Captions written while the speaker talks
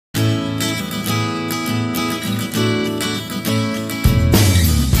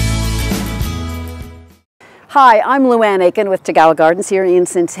Hi, I'm Luann Aiken with Tagawa Gardens here in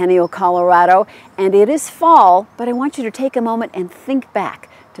Centennial, Colorado, and it is fall, but I want you to take a moment and think back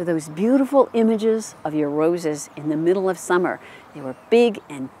to those beautiful images of your roses in the middle of summer. They were big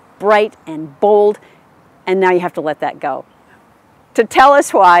and bright and bold, and now you have to let that go. To tell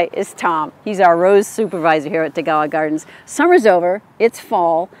us why is Tom. He's our rose supervisor here at Tagawa Gardens. Summer's over, it's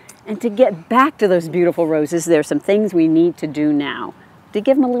fall, and to get back to those beautiful roses, there's some things we need to do now to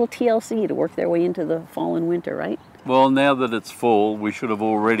give them a little TLC to work their way into the fall and winter, right? Well, now that it's fall, we should have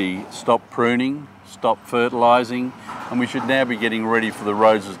already stopped pruning, stopped fertilizing, and we should now be getting ready for the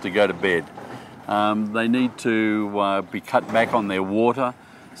roses to go to bed. They need to be cut back on their water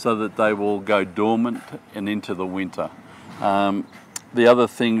so that they will go dormant and into the winter. The other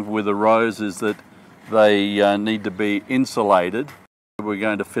thing with the rose is that they need to be insulated. We're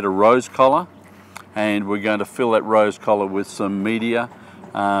going to fit a rose collar, and we're going to fill that rose collar with some media,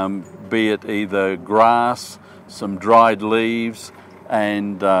 be it either grass, some dried leaves,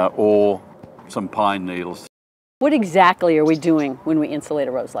 and or some pine needles. What exactly are we doing when we insulate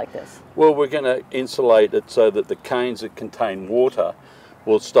a rose like this? Well, we're going to insulate it so that the canes that contain water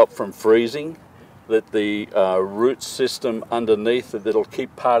will stop from freezing, that the root system underneath it, that'll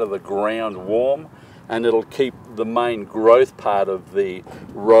keep part of the ground warm, and it'll keep the main growth part of the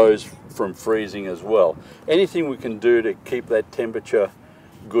rose from freezing as well. Anything we can do to keep that temperature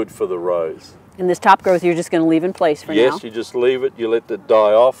good for the rose. And this top growth you're just going to leave in place for now? Yes, you just leave it, you let it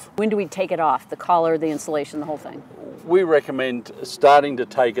die off. When do we take it off? The collar, the insulation, the whole thing? We recommend starting to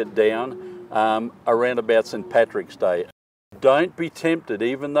take it down around about St. Patrick's Day. Don't be tempted,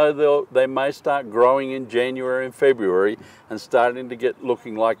 even though they may start growing in January and February and starting to get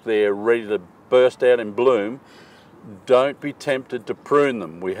looking like they're ready to burst out in bloom. Don't be tempted to prune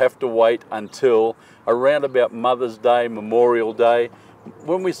them. We have to wait until around about Mother's Day, Memorial Day.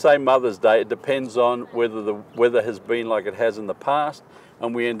 When we say Mother's Day, it depends on whether the weather has been like it has in the past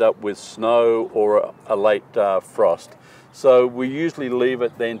and we end up with snow or a late frost. So we usually leave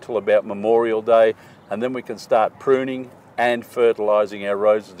it then till about Memorial Day, and then we can start pruning and fertilizing our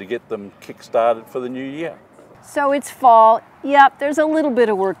roses to get them kick-started for the new year. So it's fall. Yep, there's a little bit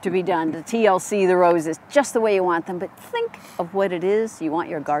of work to be done to TLC the roses just the way you want them, but think of what it is you want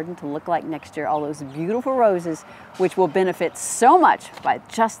your garden to look like next year. All those beautiful roses, which will benefit so much by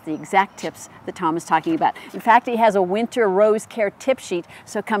just the exact tips that Tom is talking about. In fact, he has a winter rose care tip sheet,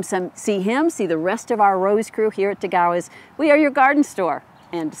 so come see him, see the rest of our rose crew here at Tagawa's. We are your garden store,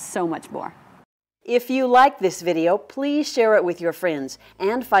 and so much more. If you like this video, please share it with your friends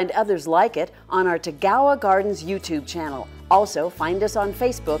and find others like it on our Tagawa Gardens YouTube channel. Also, find us on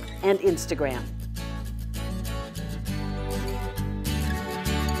Facebook and Instagram.